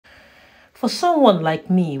For someone like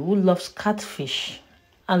me who loves catfish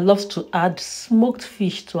and loves to add smoked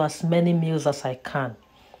fish to as many meals as I can,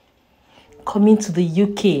 coming to the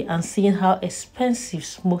UK and seeing how expensive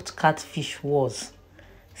smoked catfish was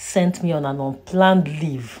sent me on an unplanned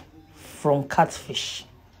leave from catfish.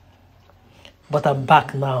 But I'm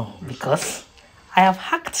back now because I have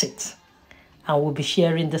hacked it and will be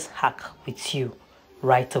sharing this hack with you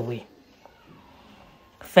right away.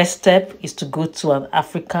 First step is to go to an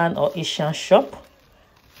African or Asian shop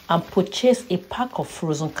and purchase a pack of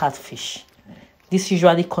frozen catfish. This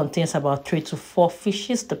usually contains about 3 to 4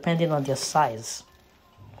 fishes depending on their size.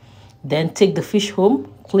 Then take the fish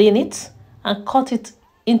home, clean it, and cut it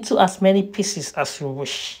into as many pieces as you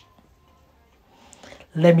wish.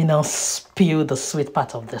 Let me now spill the sweet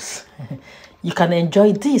part of this. You can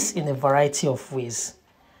enjoy this in a variety of ways.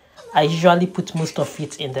 I usually put most of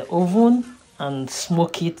it in the oven and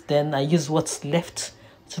smoke it. Then I use what's left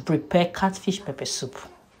to prepare catfish pepper soup.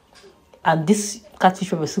 And this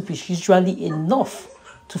catfish pepper soup is usually enough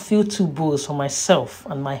to fill 2 bowls for myself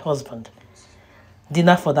and my husband.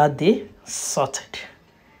 Dinner for that day, sorted.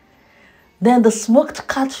 Then the smoked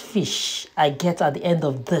catfish I get at the end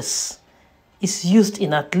of this is used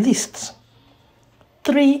in at least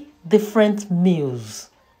 3 different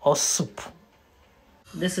meals or soup.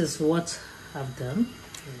 This is what I've done.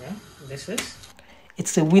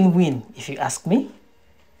 It's a win-win if you ask me.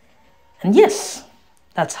 And yes,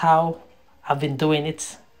 that's how I've been doing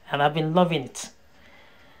it and I've been loving it.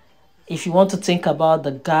 If you want to think about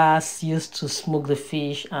the gas used to smoke the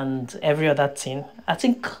fish and every other thing, I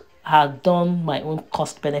think I've done my own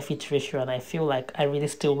cost-benefit ratio and I feel like I really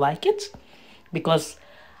still like it because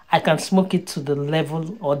I can smoke it to the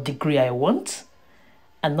level or degree I want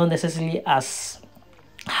and not necessarily as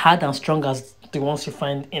hard and strong as the ones you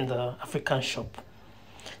find in the African shop.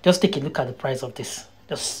 Just take a look at the price of this.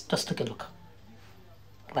 Just take a look.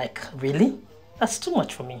 Like, really? That's too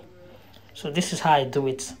much for me. So this is how I do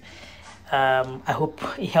it. I hope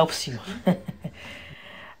it helps you.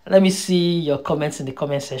 Let me see your comments in the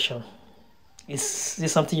comment section. Is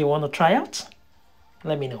this something you want to try out?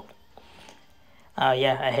 Let me know.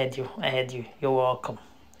 Yeah, I heard you. You're welcome.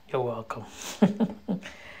 You're welcome.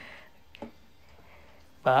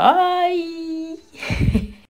 Bye.